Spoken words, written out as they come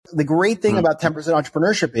the great thing about 10%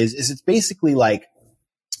 entrepreneurship is it's basically like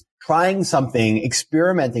trying something,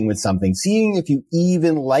 experimenting with something, seeing if you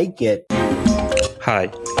even like it.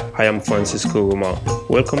 Hi, I am Francisco Roma.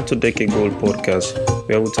 Welcome to Decade Goal Podcast,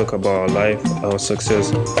 where we talk about our life, our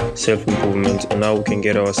success, self-improvement, and how we can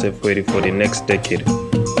get ourselves ready for the next decade.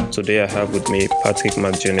 Today I have with me Patrick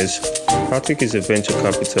McJones. Patrick is a venture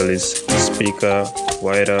capitalist, speaker,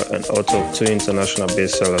 writer, and author of 2 international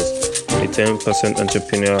bestsellers, The 10%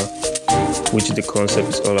 Entrepreneur, which the concept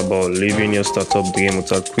is all about living your startup dream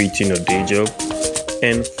without quitting a day job,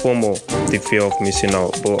 and FOMO, the fear of missing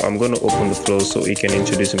out. But I'm going to open the floor so he can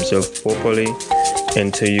introduce himself properly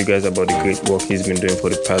and tell you guys about the great work he's been doing for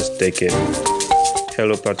the past decade.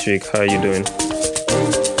 Hello, Patrick. How are you doing?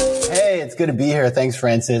 Hey, it's good to be here. Thanks,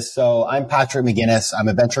 Francis. So I'm Patrick McGinnis. I'm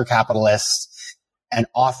a venture capitalist, an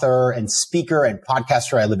author and speaker and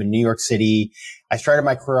podcaster. I live in New York City. I started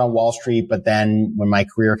my career on Wall Street, but then when my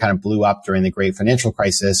career kind of blew up during the great financial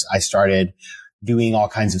crisis, I started doing all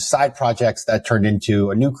kinds of side projects that turned into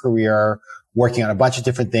a new career, working on a bunch of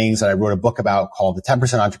different things that I wrote a book about called The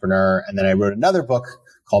 10% Entrepreneur. And then I wrote another book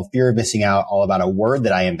called Fear of Missing Out, all about a word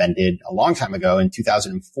that I invented a long time ago in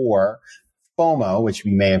 2004, FOMO, which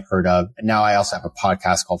you may have heard of. And now I also have a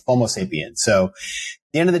podcast called FOMO Sapiens. So at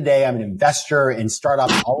the end of the day, I'm an investor in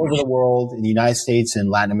startups all over the world, in the United States and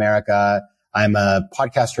Latin America. I'm a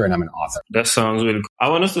podcaster and I'm an author. That sounds really cool. I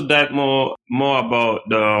want us to dive more about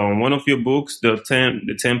one of your books, the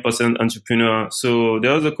 10% Entrepreneur. So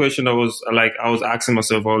there was a question I was asking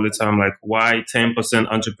myself all the time, like, why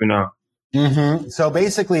 10% Entrepreneur? Mm-hmm. So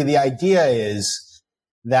basically the idea is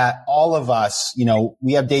that all of us,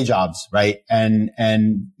 we have day jobs, right? And,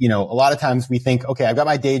 a lot of times we think, okay, I've got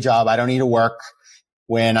my day job. I don't need to work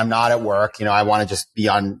when I'm not at work. I want to just be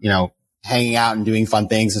on, hanging out and doing fun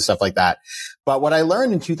things and stuff like that. But what I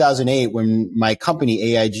learned in 2008 when my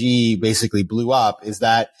company AIG basically blew up is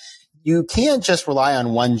that you can't just rely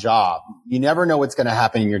on one job. You never know what's going to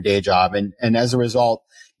happen in your day job. And as a result,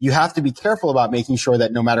 you have to be careful about making sure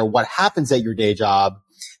that no matter what happens at your day job,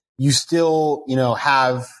 you still,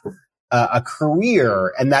 have a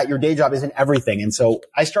career and that your day job isn't everything. And so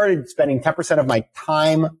I started spending 10% of my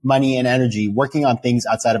time, money, and energy working on things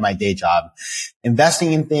outside of my day job,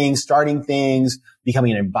 investing in things, starting things,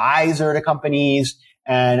 becoming an advisor to companies.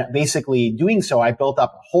 And basically doing so, I built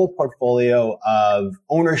up a whole portfolio of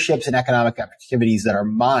ownerships and economic activities that are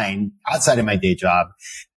mine outside of my day job.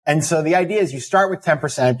 And so the idea is you start with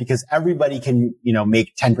 10% because everybody can,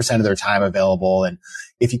 make 10% of their time available. And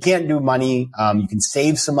if you can't do money, you can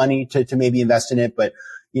save some money to maybe invest in it. But,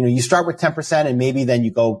 you start with 10% and maybe then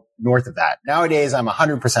you go north of that. Nowadays, I'm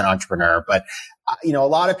 100% entrepreneur, but, a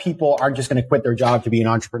lot of people aren't just going to quit their job to be an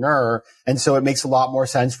entrepreneur. And so it makes a lot more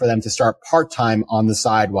sense for them to start part-time on the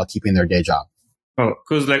side while keeping their day job. Oh,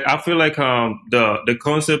 cause I feel like, the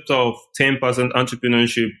concept of 10%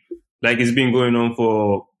 entrepreneurship, it's been going on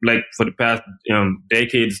for the past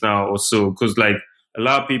decades now or so. Cause a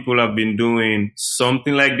lot of people have been doing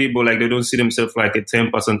something like this, but they don't see themselves like a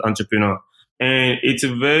 10% entrepreneur. And it's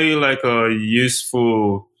a very a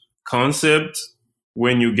useful concept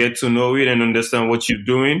when you get to know it and understand what you're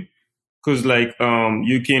doing. Cause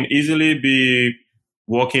you can easily be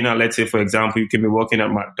working at, let's say, for example, you can be working at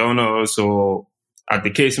McDonald's or at the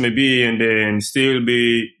case may be, and then still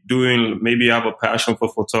be doing, maybe you have a passion for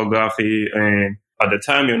photography, and at the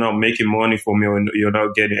time you're not making money from it, or you're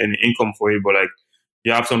not getting any income for it, but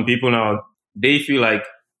you have some people now, they feel like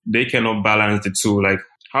they cannot balance the two.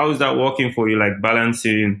 How is that working for you?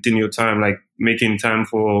 Balancing in your time, making time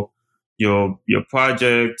for your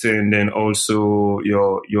project and then also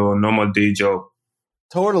your normal day job.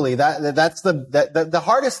 Totally. That's the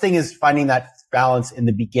hardest thing is finding that balance in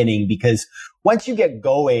the beginning, because once you get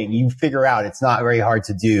going, you figure out it's not very hard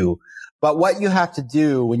to do. But what you have to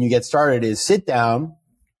do when you get started is sit down.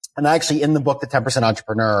 And actually in the book, The 10%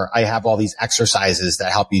 Entrepreneur, I have all these exercises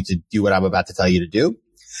that help you to do what I'm about to tell you to do.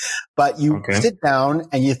 But you sit down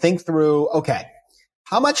and you think through, okay,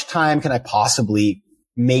 how much time can I possibly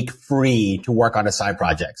make free to work on a side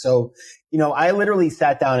project? So, I literally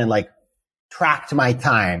sat down and tracked my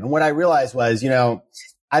time. And what I realized was,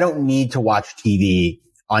 I don't need to watch TV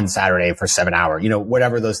on Saturday for 7 hours,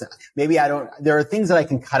 whatever those, there are things that I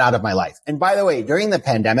can cut out of my life. And by the way, during the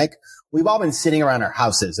pandemic, we've all been sitting around our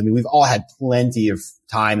houses. I mean, we've all had plenty of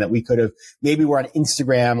time that we could have, maybe we're on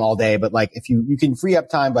Instagram all day, but if you can free up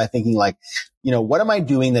time by thinking what am I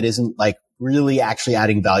doing that isn't really actually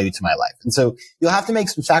adding value to my life? And so you'll have to make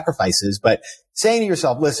some sacrifices, but saying to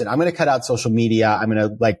yourself, listen, I'm going to cut out social media. I'm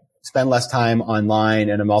going to spend less time online,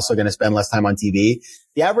 and I'm also going to spend less time on TV.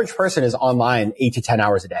 The average person is online 8 to 10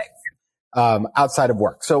 hours a day. outside of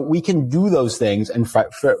work. So we can do those things and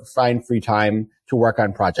find free time to work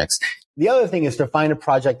on projects. The other thing is to find a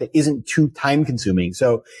project that isn't too time consuming.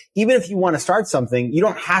 So even if you want to start something, you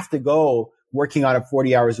don't have to go working on it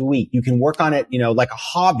 40 hours a week. You can work on it, like a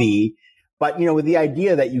hobby, but, with the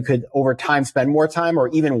idea that you could over time spend more time or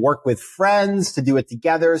even work with friends to do it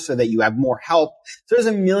together so that you have more help. So there's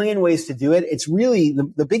a million ways to do it. It's really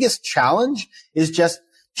the biggest challenge is just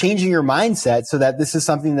changing your mindset so that this is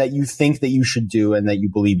something that you think that you should do and that you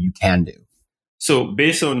believe you can do. So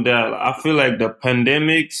based on that, I feel like the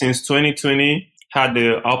pandemic since 2020 had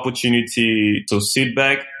the opportunity to sit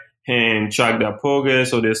back and track their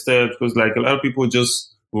progress or their steps, because like a lot of people just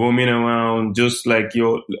roaming around, just like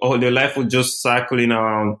all their life was just cycling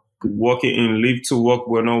around, working in live to work,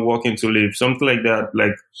 we're not working to live, something like that.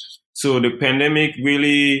 Like, so the pandemic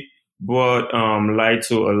really brought light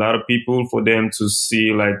to a lot of people for them to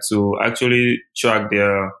see, like to actually track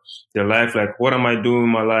their life. Like, what am I doing in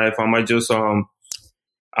my life? Am I just around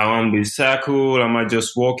the circle? Am I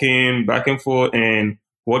just walking back and forth? And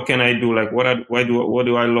what can I do? Like, what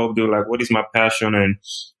do I love doing? Like, what is my passion and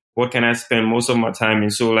what can I spend most of my time in?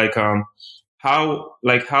 So like, how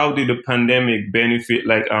did the pandemic benefit,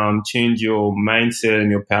 like, change your mindset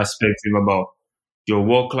and your perspective about your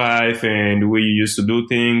work life and the way you used to do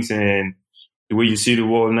things and the way you see the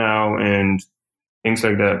world now and things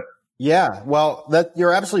like that? Yeah, well,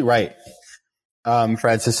 you're absolutely right,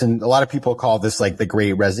 Francis. And a lot of people call this like the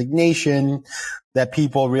Great Resignation, that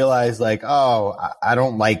people realize like, oh, I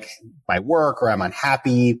don't like my work or I'm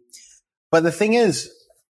unhappy. But the thing is,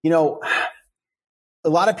 a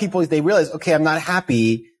lot of people, they realize, okay, I'm not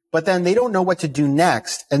happy, but then they don't know what to do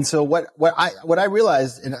next. And so what I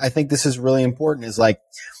realized, and I think this is really important, is like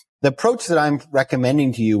the approach that I'm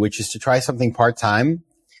recommending to you, which is to try something part-time.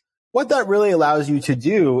 What that really allows you to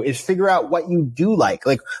do is figure out what you do like.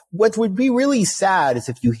 Like, what would be really sad is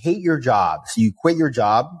if you hate your job. So you quit your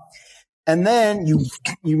job and then you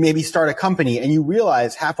maybe start a company and you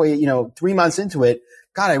realize halfway, 3 months into it,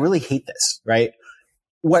 God, I really hate this, right?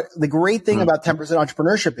 What the great thing about 10%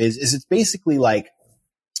 entrepreneurship is it's basically like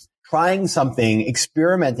trying something,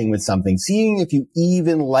 experimenting with something, seeing if you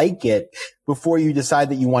even like it before you decide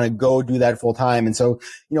that you want to go do that full time. And so,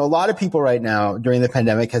 a lot of people right now during the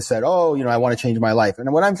pandemic has said, oh, I want to change my life.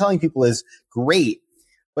 And what I'm telling people is great,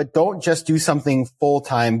 but don't just do something full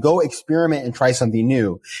time. Go experiment and try something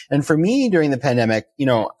new. And for me during the pandemic,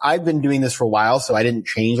 I've been doing this for a while, so I didn't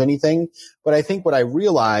change anything. But I think what I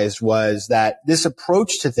realized was that this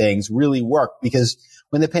approach to things really worked, because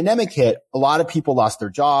when the pandemic hit, a lot of people lost their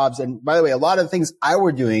jobs. And by the way, a lot of the things I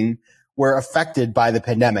were doing were affected by the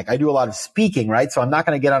pandemic. I do a lot of speaking, right? So I'm not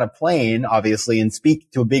going to get on a plane, obviously, and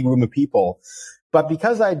speak to a big room of people. But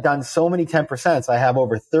because I'd done so many 10%, I have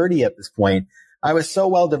over 30 at this point, I was so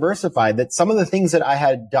well diversified that some of the things that I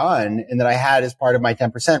had done and that I had as part of my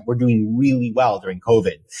 10% were doing really well during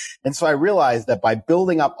COVID. And so I realized that by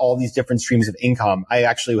building up all these different streams of income, I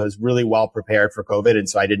actually was really well prepared for COVID. And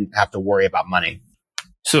so I didn't have to worry about money.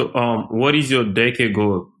 So, what is your decade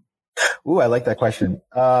goal? Ooh, I like that question.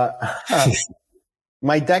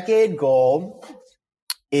 My decade goal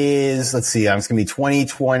is, let's see, it's going to be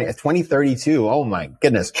 2032. Oh my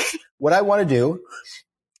goodness. What I want to do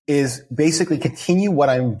is basically continue what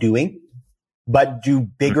I'm doing, but do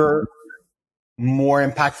bigger, more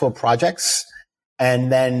impactful projects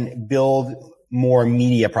and then build more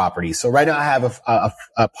media properties. So right now I have a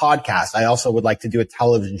podcast. I also would like to do a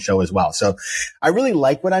television show as well. So I really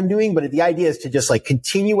like what I'm doing, but the idea is to just like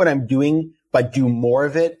continue what I'm doing, but do more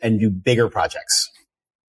of it and do bigger projects.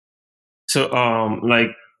 So,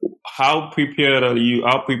 like, how prepared are you?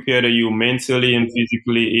 How prepared are you mentally and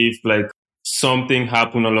physically if like something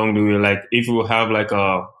happened along the way? Like if you have like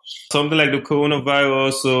something like the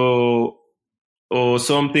coronavirus or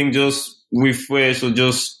something just refresh or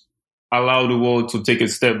just allow the world to take a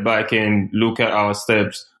step back and look at our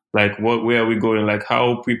steps. Like where are we going? Like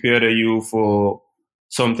how prepared are you for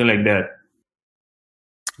something like that?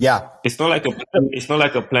 Yeah. It's not like a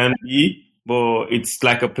plan B, but it's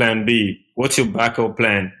like a plan B. What's your backup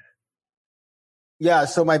plan? Yeah.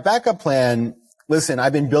 So my backup plan, listen,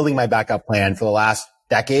 I've been building my backup plan for the last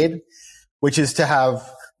decade, which is to have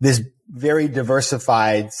this very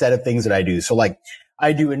diversified set of things that I do. So like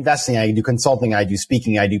I do investing, I do consulting, I do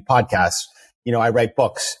speaking, I do podcasts, I write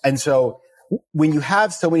books. And so when you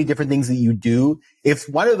have so many different things that you do, if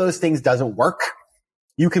one of those things doesn't work,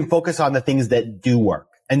 you can focus on the things that do work.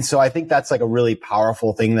 And so I think that's like a really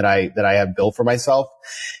powerful thing that I have built for myself.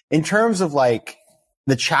 In terms of like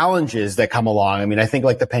the challenges that come along, I mean, I think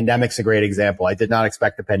like the pandemic's a great example. I did not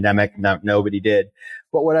expect the pandemic. Nobody did.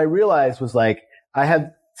 But what I realized was like, I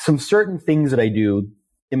had some certain things that I do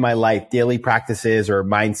in my life, daily practices or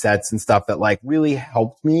mindsets and stuff that like really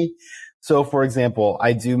helped me. So for example,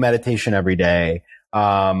 I do meditation every day.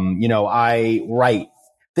 I write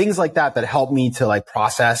things like that help me to like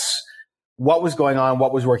process what was going on,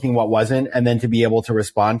 what was working, what wasn't, and then to be able to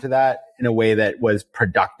respond to that in a way that was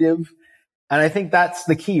productive. And I think that's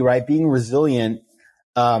the key, right? Being resilient,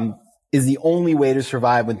 is the only way to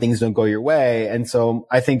survive when things don't go your way. And so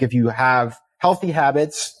I think if you have healthy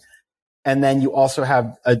habits, and then you also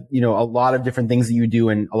have a lot of different things that you do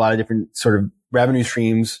and a lot of different sort of revenue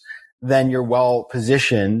streams, then you're well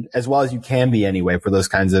positioned, as well as you can be anyway, for those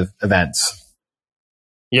kinds of events.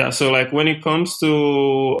 Yeah. So like when it comes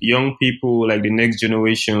to young people, like the next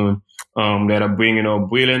generation, that are bringing up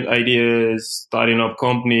brilliant ideas, starting up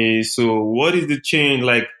companies. So what is the change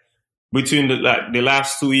like between the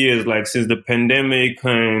last 2 years, like since the pandemic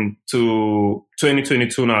and to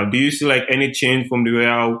 2022 now? Do you see like any change from the way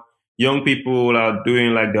how young people are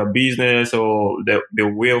doing like their business or the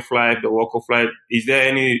way of life, the work of life? Is there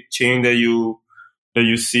any change that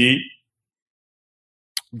you see?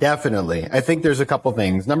 Definitely. I think there's a couple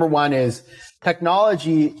things. Number one is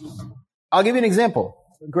technology. I'll give you an example,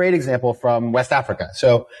 a great example from West Africa.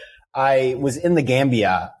 So I was in the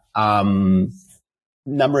Gambia,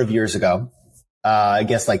 number of years ago, I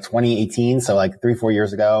guess like 2018. So like 3-4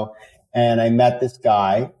 years ago. And I met this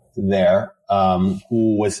guy there,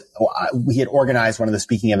 he had organized one of the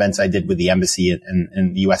speaking events I did with the embassy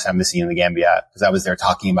in the U.S. embassy in the Gambia, because I was there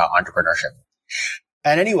talking about entrepreneurship.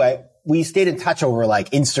 And anyway, we stayed in touch over like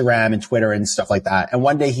Instagram and Twitter and stuff like that. And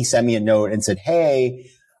one day he sent me a note and said, "Hey,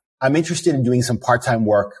 I'm interested in doing some part-time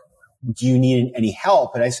work. Do you need any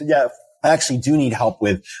help?" And I said, "Yeah, I actually do need help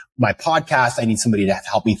with my podcast. I need somebody to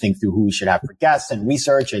help me think through who we should have for guests and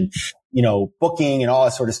research and, booking and all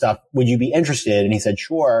that sort of stuff. Would you be interested?" And he said,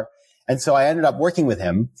 "Sure." And so I ended up working with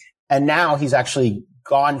him. And now he's actually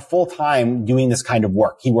gone full time doing this kind of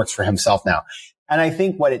work. He works for himself now. And I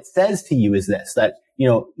think what it says to you is this, that,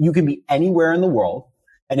 you can be anywhere in the world.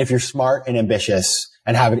 And if you're smart and ambitious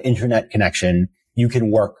and have an internet connection, you can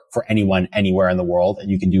work for anyone, anywhere in the world, and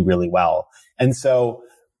you can do really well. And so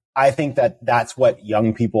I think that that's what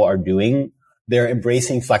young people are doing. They're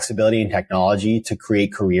embracing flexibility and technology to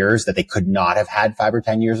create careers that they could not have had 5 or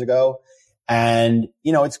 10 years ago. And,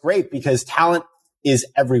 it's great because talent is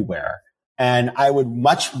everywhere. And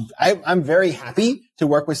I'm very happy to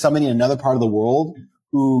work with somebody in another part of the world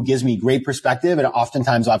who gives me great perspective. And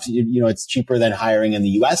oftentimes, obviously, it's cheaper than hiring in the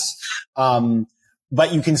US.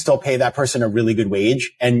 But you can still pay that person a really good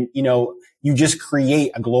wage. And, you just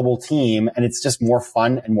create a global team, and it's just more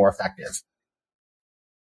fun and more effective.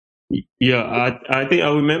 Yeah, I think I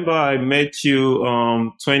remember I met you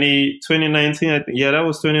 2019. I think, yeah, that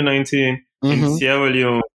was 2019 in Sierra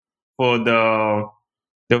Leone for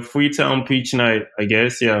the Freetown Peach Night, I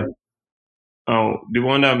guess. Yeah, the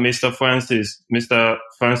one that Mr.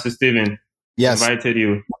 Francis Steven invited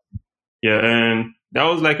you. Yeah, and that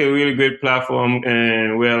was like a really great platform,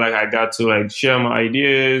 and where like I got to like share my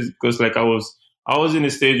ideas, because like I was in the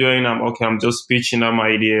stage where I'm just pitching out my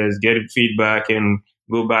ideas, getting feedback, and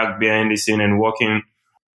go back behind the scene and working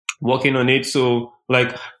on it. So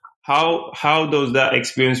like how does that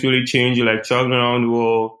experience really change you, like traveling around the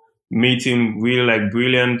world, meeting really like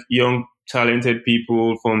brilliant young talented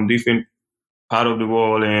people from different part of the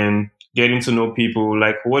world and getting to know people?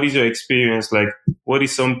 Like, what is your experience? Like, what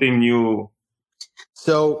is something new?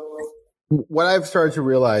 So what I've started to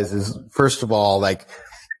realize is, first of all, like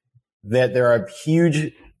that there are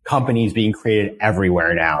huge companies being created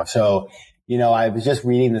everywhere now. So, I was just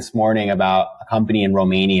reading this morning about a company in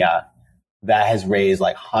Romania that has raised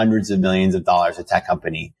like hundreds of millions of dollars, a tech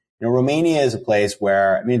company. Romania is a place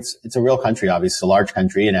where, it's a real country, obviously, it's a large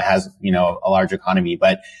country, and it has, a large economy,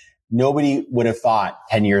 but nobody would have thought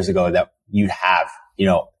 10 years ago that you'd have,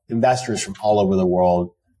 investors from all over the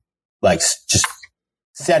world, like just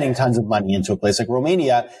setting tons of money into a place like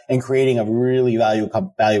Romania and creating a really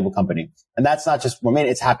valuable company. And that's not just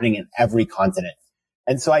Romania, it's happening in every continent.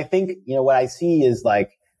 And so I think, what I see is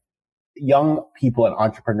like young people and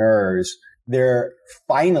entrepreneurs, they're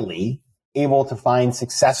finally able to find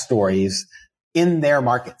success stories in their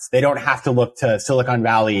markets. They don't have to look to Silicon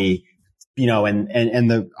Valley, and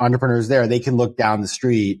the entrepreneurs there. They can look down the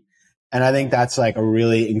street. And I think that's like a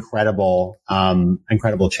really incredible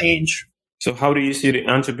change. So how do you see the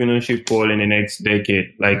entrepreneurship role in the next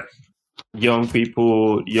decade? Like young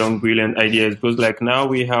people, young brilliant ideas, because like now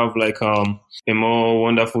we have like a more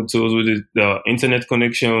wonderful tools with the internet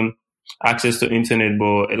connection, access to internet,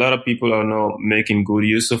 but a lot of people are not making good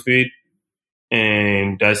use of it.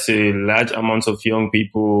 and that's a large amount of young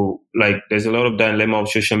people. Like there's a lot of dilemma of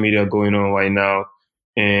social media going on right now,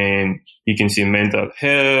 and you can see mental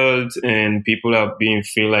health, and people are being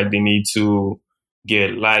feel like they need to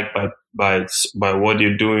get liked by what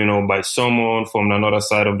they're doing or by someone from another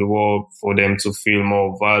side of the world for them to feel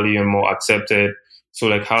more valued and more accepted. So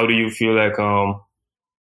like, how do you feel like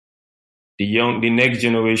the next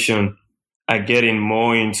generation are getting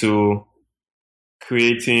more into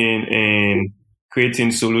creating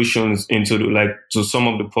solutions into to some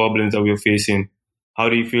of the problems that we're facing? How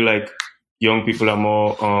do you feel like young people are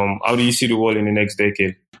more, how do you see the world in the next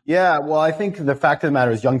decade? Yeah, well, I think the fact of the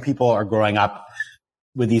matter is young people are growing up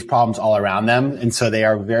with these problems all around them. And so they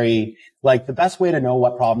are very, like, the best way to know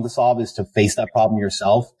what problem to solve is to face that problem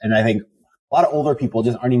yourself. And I think a lot of older people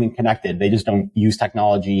just aren't even connected. They just don't use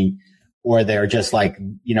technology, or they're just like,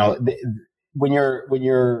 when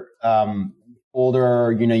you're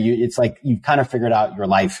older, it's like you've kind of figured out your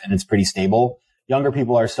life and it's pretty stable. Younger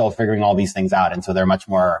people are still figuring all these things out. And so they're much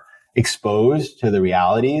more exposed to the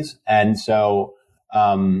realities. And so,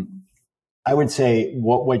 I would say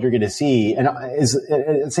what you're going to see, and is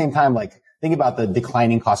at the same time, like, think about the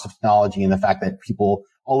declining cost of technology and the fact that people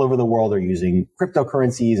all over the world are using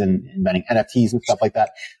cryptocurrencies and inventing NFTs and stuff like that.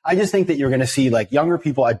 I just think that you're going to see like younger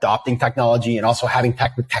people adopting technology and also having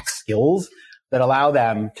tech skills that allow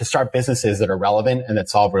them to start businesses that are relevant and that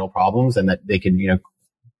solve real problems and that they can,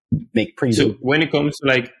 make pretty. So when it comes to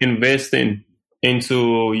like investing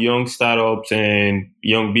into young startups and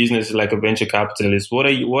young businesses like a venture capitalist, what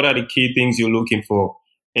are the key things you're looking for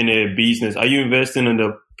in a business? Are you investing in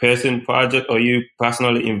the person project, or are you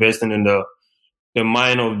personally investing in the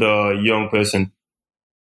mind of the young person?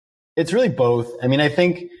 It's really both. I mean, I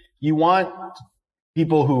think you want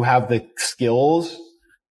people who have the skills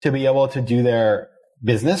to be able to do their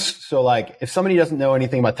business. So like if somebody doesn't know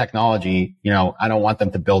anything about technology, I don't want them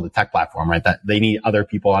to build a tech platform, right? That they need other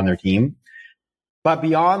people on their team. But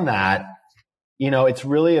beyond that, it's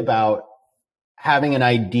really about having an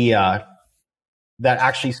idea that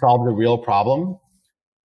actually solves a real problem,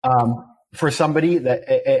 for somebody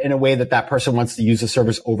that in a way that person wants to use the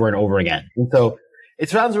service over and over again. And so it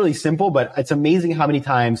sounds really simple, but it's amazing how many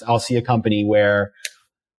times I'll see a company where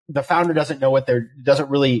the founder doesn't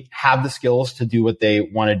really have the skills to do what they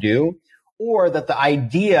want to do, or that the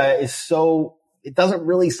idea is it doesn't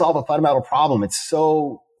really solve a fundamental problem. It's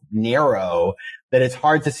so narrow that it's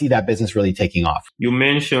hard to see that business really taking off. You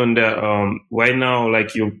mentioned that right now,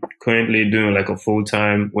 like you're currently doing like a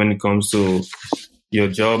full-time when it comes to your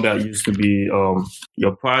job that used to be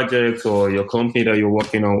your project or your company that you're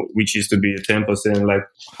working on, which used to be a 10%. Like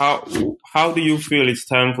how do you feel it's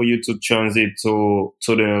time for you to transit to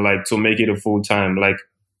make it a full-time? Like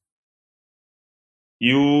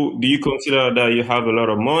do you consider that you have a lot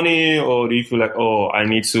of money, or do you feel like, I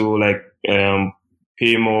need to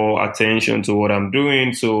pay more attention to what I'm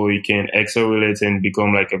doing so you can accelerate and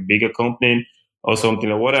become like a bigger company or something?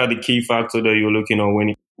 Like, what are the key factors that you're looking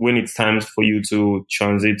at when it's time for you to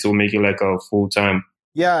transit to make it like a full time?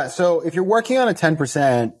 Yeah. So if you're working on a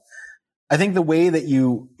 10%, I think the way that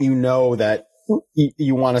you know that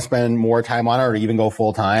you want to spend more time on it or even go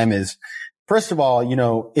full time is, first of all,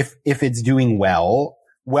 if it's doing well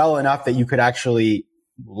enough that you could actually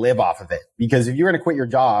live off of it. Because if you're going to quit your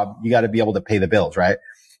job, you got to be able to pay the bills, right?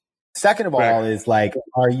 Second of all is like,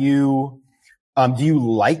 do you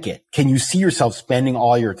like it? Can you see yourself spending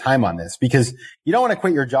all your time on this? Because you don't want to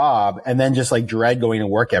quit your job and then just like dread going to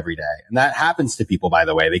work every day. And that happens to people, by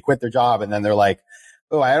the way. They quit their job and then they're like,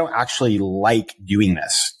 oh, I don't actually like doing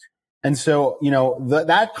this. And so,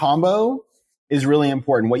 that combo is really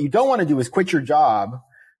important. What you don't want to do is quit your job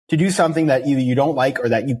to do something that either you don't like or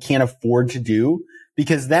that you can't afford to do,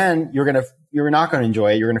 because then you're not going to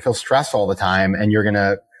enjoy it. You're going to feel stressed all the time, and you're going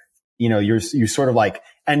to, you sort of like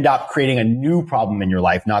end up creating a new problem in your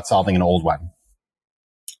life, not solving an old one.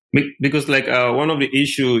 Because like one of the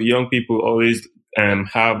issues young people always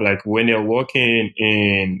have, like when they're working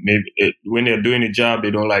in when they're doing a job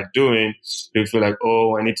they don't like doing, they feel like,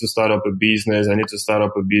 I need to start up a business. I need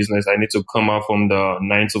to come out from the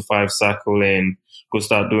 9-to-5 cycle and go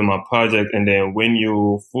start doing my project. And then when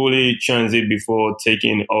you fully transit before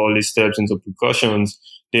taking all these steps into precautions,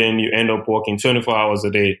 then you end up working 24 hours a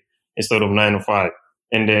day instead of 9 to 5.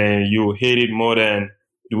 And then you hate it more than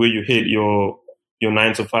the way you hate your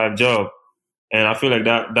 9-to-5 job. And I feel like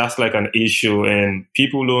that's like an issue, and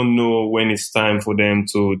people don't know when it's time for them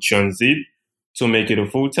to transit to make it a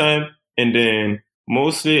full time. And then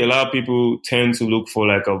mostly a lot of people tend to look for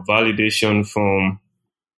like a validation from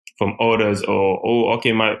others, or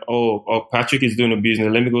Patrick is doing a business,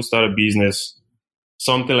 let me go start a business.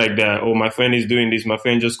 something like that. Oh, my friend is doing this. My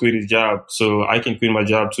friend just quit his job, so I can quit my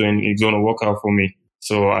job too, and it's gonna work out for me.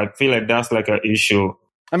 So I feel like that's like an issue.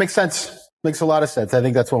 That makes sense. Makes a lot of sense. I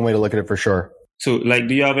think that's one way to look at it for sure. So, like,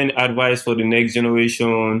 do you have any advice for the next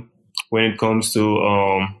generation when it comes to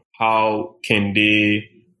how can they,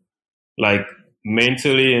 like,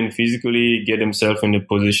 mentally and physically get themselves in the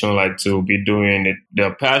position, like, to be doing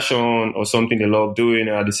their passion or something they love doing,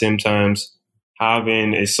 and at the same time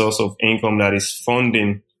having a source of income that is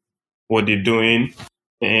funding what they're doing,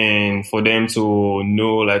 and for them to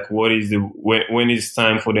know, like, what is when it's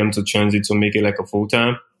time for them to transit to make it like a full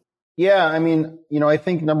time? Yeah, I mean, I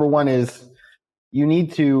think number one is you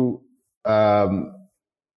need to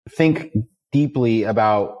think deeply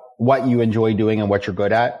about what you enjoy doing and what you're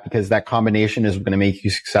good at, because that combination is going to make you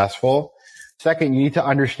successful. Second, you need to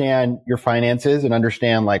understand your finances and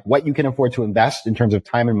understand like what you can afford to invest in terms of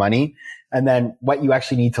time and money, and then what you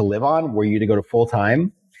actually need to live on, where you need to go to full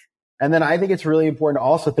time. And then I think it's really important to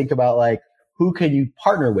also think about like, who can you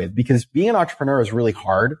partner with? Because being an entrepreneur is really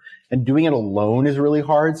hard and doing it alone is really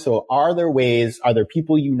hard. So are there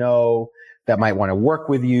people that might want to work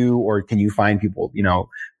with you, or can you find people,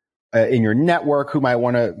 in your network who might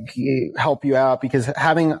want to help you out? Because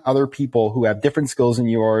having other people who have different skills than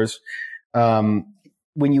yours, when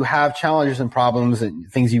you have challenges and problems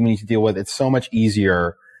and things you need to deal with, it's so much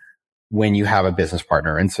easier when you have a business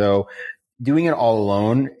partner. And so doing it all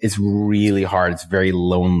alone is really hard. It's very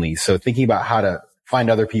lonely. So thinking about how to find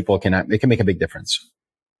other people can make a big difference.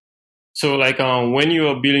 So like, when you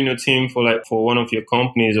are building a team for one of your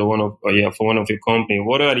companies for one of your company,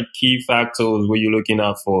 what are the key factors were you looking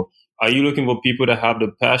out for? Are you looking for people that have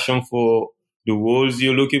the passion for the roles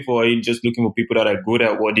you're looking for? Or are you just looking for people that are good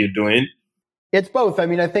at what you're doing? It's both. I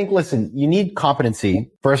mean, I think, listen, you need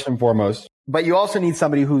competency first and foremost, but you also need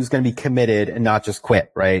somebody who's going to be committed and not just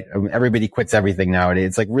quit, right? I mean, everybody quits everything nowadays.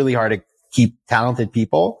 It's like really hard to keep talented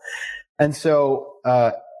people. And so,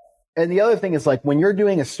 and the other thing is like when you're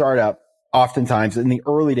doing a startup, oftentimes in the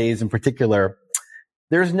early days in particular,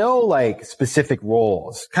 there's no like specific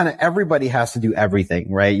roles. Kind of everybody has to do everything,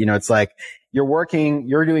 right? It's like you're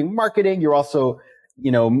doing marketing. You're also,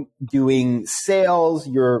 doing sales.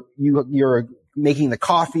 You're making the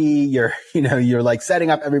coffee. You're like setting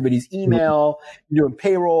up everybody's email. You're doing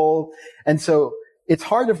payroll. And so it's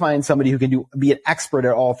hard to find somebody who can be an expert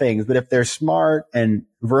at all things. But if they're smart and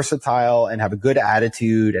versatile and have a good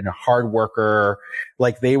attitude and a hard worker,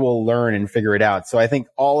 like they will learn and figure it out. So I think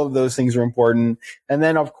all of those things are important. And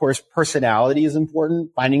then of course, personality is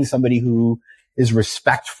important. Finding somebody who is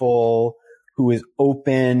respectful, who is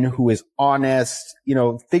open, who is honest,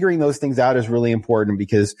 figuring those things out is really important,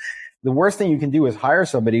 because the worst thing you can do is hire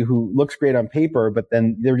somebody who looks great on paper, but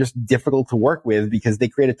then they're just difficult to work with because they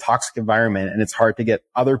create a toxic environment and it's hard to get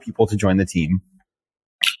other people to join the team.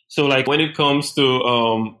 So like when it comes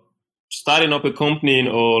to starting up a company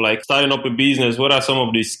or like starting up a business, what are some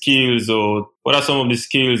of the skills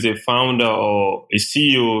a founder or a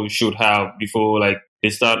CEO should have before like they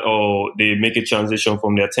start or they make a transition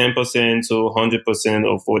from their 10% to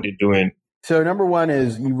 100% of what they're doing? So number one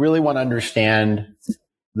is you really want to understand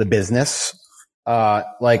the business.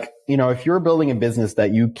 If you're building a business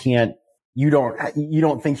that you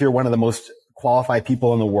don't think you're one of the most qualified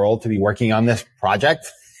people in the world to be working on this project,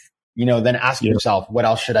 then ask yourself, what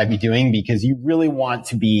else should I be doing? Because you really want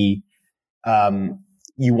to be,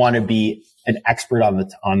 an expert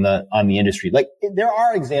on the industry. Like there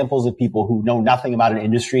are examples of people who know nothing about an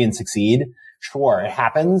industry and succeed. Sure, it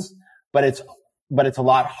happens, but it's a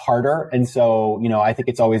lot harder. And so, I think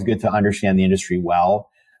it's always good to understand the industry well.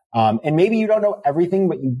 And maybe you don't know everything,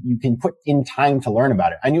 but you can put in time to learn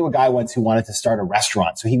about it. I knew a guy once who wanted to start a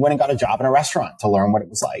restaurant. So he went and got a job in a restaurant to learn what it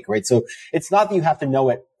was like, right? So it's not that you have to know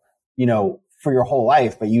it, for your whole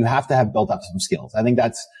life, but you have to have built up some skills. I think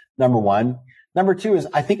that's number one. Number two is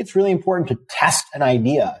I think it's really important to test an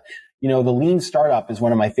idea. The Lean Startup is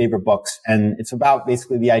one of my favorite books, and it's about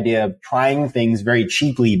basically the idea of trying things very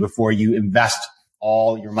cheaply before you invest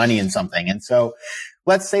all your money in something. And so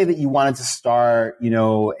let's say that you wanted to start,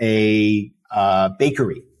 a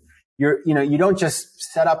bakery. You don't just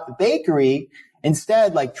set up the bakery.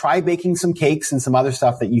 Instead, like try baking some cakes and some other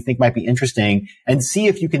stuff that you think might be interesting and see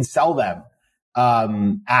if you can sell them,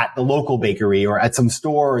 at the local bakery or at some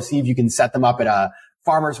store, or see if you can set them up at a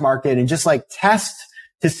farmer's market and just like test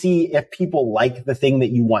to see if people like the thing that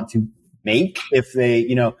you want to make. If they,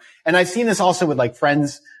 and I've seen this also with like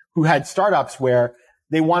friends who had startups where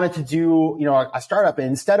they wanted to do, a startup, and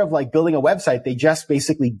instead of like building a website, they just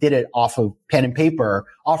basically did it off of pen and paper,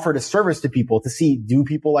 offered a service to people to see, do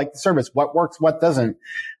people like the service? What works? What doesn't?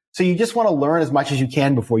 So you just want to learn as much as you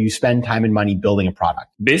can before you spend time and money building a product.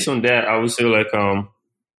 Based on that, I would say like,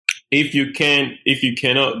 if you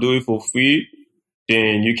cannot do it for free,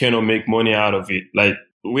 then you cannot make money out of it. Like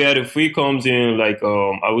where the free comes in, like,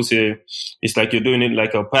 I would say it's like you're doing it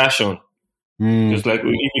like a passion. Just like if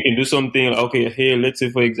you can do something, okay, hey, let's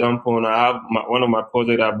say for example, I have one of my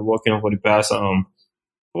projects I've been working on for the past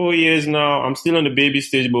 4 years now. I'm still on the baby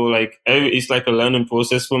stage, but like it's like a learning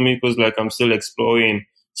process for me because like I'm still exploring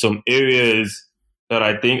some areas that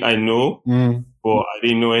I think I know, but I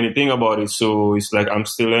didn't know anything about it. So it's like I'm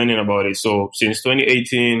still learning about it. So since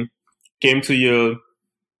 2018, came to Yale,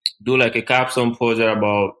 do like a capstone project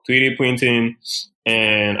about 3D printing,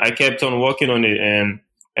 and I kept on working on it. And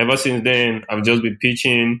ever since then, I've just been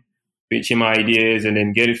pitching my ideas and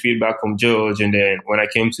then getting feedback from George. And then when I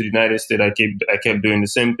came to the United States, I kept doing the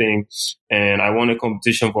same thing. And I won a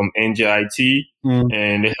competition from NJIT,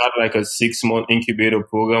 and they had like a 6-month incubator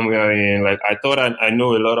program where like I thought I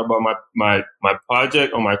know a lot about my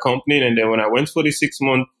project or my company. And then when I went for the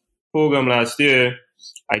 6-month program last year,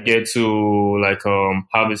 I get to like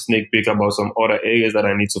have a sneak peek about some other areas that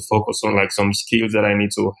I need to focus on, like some skills that I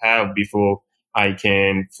need to have before I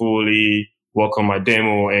can fully work on my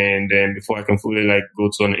demo, and then before I can fully like go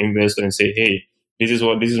to an investor and say, hey, this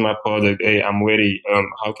is my project. Hey, I'm ready.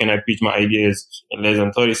 How can I pitch my ideas in less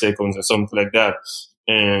than 30 seconds or something like that?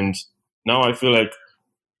 And now I feel like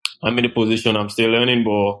I'm in a position I'm still learning,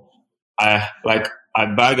 but I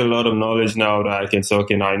bag a lot of knowledge now that I can say,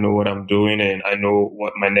 okay, now I know what I'm doing and I know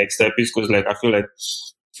what my next step is. Cause like, I feel like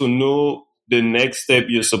to know the next step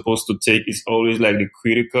you're supposed to take is always like the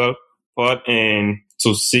critical part, and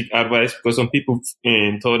to seek advice, because some people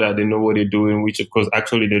thought that they know what they're doing, which of course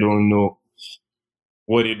actually they don't know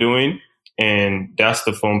what they're doing. And that's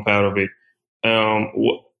the fun part of it.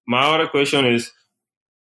 My other question is,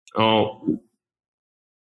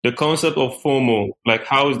 the concept of FOMO, like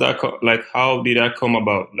how did that come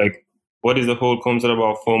about? Like, what is the whole concept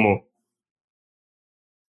about FOMO?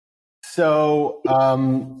 So,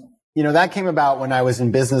 that came about when I was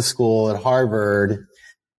in business school at Harvard,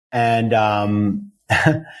 and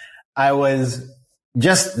I was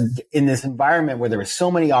just in this environment where there were so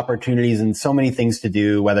many opportunities and so many things to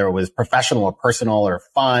do, whether it was professional or personal or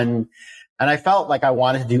fun. And I felt like I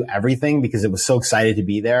wanted to do everything because it was so excited to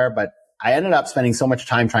be there, but I ended up spending so much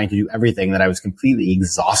time trying to do everything that I was completely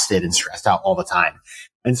exhausted and stressed out all the time.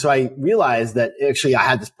 And so I realized that actually I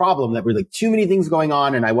had this problem that were like too many things going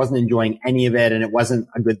on and I wasn't enjoying any of it and it wasn't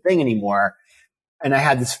a good thing anymore. And I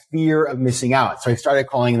had this fear of missing out. So I started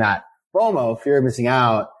calling that FOMO, fear of missing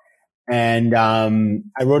out. And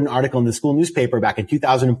I wrote an article in the school newspaper back in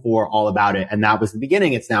 2004 all about it. And that was the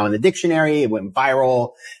beginning. It's now in the dictionary. It went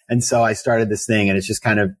viral. And so I started this thing, and it's just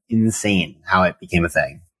kind of insane how it became a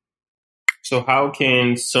thing. So how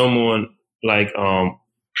can someone like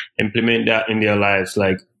implement that in their lives?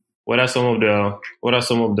 Like, what are some of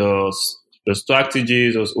the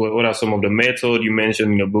strategies, or what are some of the methods you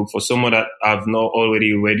mentioned in the book for someone that have not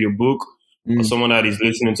already read your book, or someone that is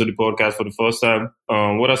listening to the podcast for the first time?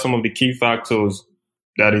 What are some of the key factors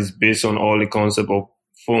that is based on all the concept of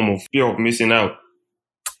FOMO, fear of missing out?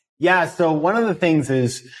 Yeah. So one of the things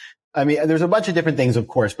is, there's a bunch of different things, of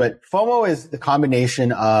course, but FOMO is the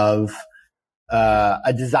combination of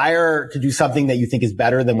a desire to do something that you think is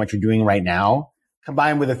better than what you're doing right now,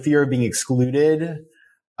 combined with a fear of being excluded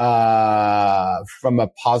from a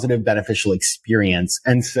positive, beneficial experience.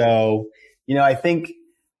 And so, I think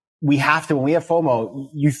we have to, when we have FOMO,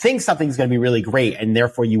 you think something's going to be really great and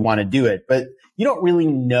therefore you want to do it, but you don't really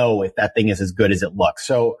know if that thing is as good as it looks.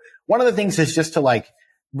 So one of the things is just to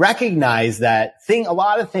recognize that a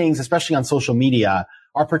lot of things, especially on social media,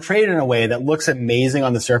 are portrayed in a way that looks amazing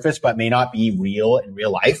on the surface, but may not be real in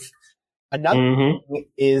real life. Another thing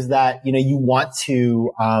is that, you want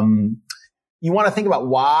to think about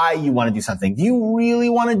why you want to do something. Do you really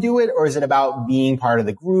want to do it? Or is it about being part of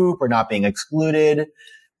the group or not being excluded?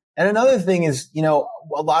 And another thing is, a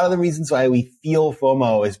lot of the reasons why we feel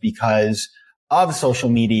FOMO is because of social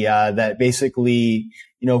media that basically,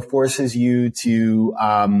 forces you to,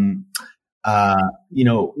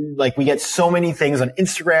 we get so many things on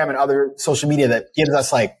Instagram and other social media that gives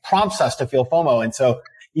us prompts us to feel FOMO. And so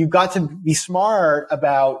you've got to be smart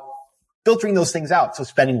about filtering those things out. So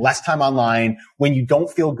spending less time online when you don't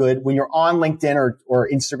feel good, when you're on LinkedIn or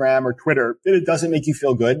Instagram or Twitter, and it doesn't make you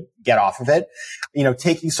feel good, get off of it.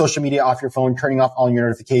 Taking social media off your phone, turning off all your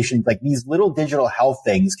notifications, these little digital health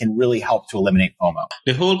things can really help to eliminate FOMO.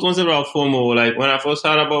 The whole concept of FOMO, when I first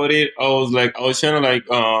heard about it, I was trying to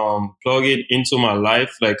plug it into my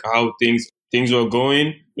life, how things things were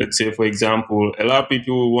going, let's say, for example, a lot of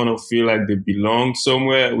people want to feel like they belong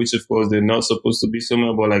somewhere, which of course they're not supposed to be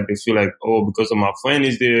somewhere, but like they feel like, oh, because of my friend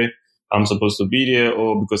is there, I'm supposed to be there,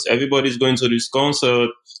 or because everybody's going to this concert,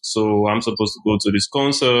 so I'm supposed to go to this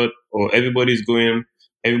concert, or everybody's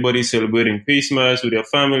celebrating Christmas with their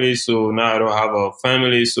family, so now I don't have a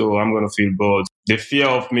family, so I'm going to feel bored. The fear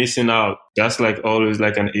of missing out, that's like always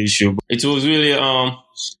like an issue. It was really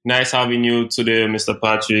nice having you today, Mr.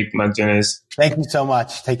 Patrick McGinnis. Thank you so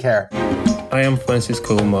much. Take care. I am Francis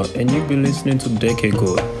Kolma, and you've been listening to Decade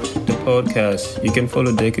Gold, the podcast. You can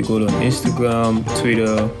follow Decade Gold on Instagram,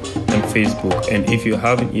 Twitter, and Facebook. And if you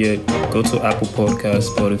haven't yet, go to Apple Podcasts,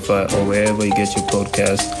 Spotify, or wherever you get your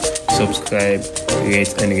podcasts. Subscribe,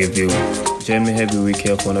 rate, and review. Join me every week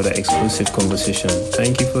here for another exclusive conversation.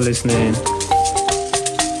 Thank you for listening.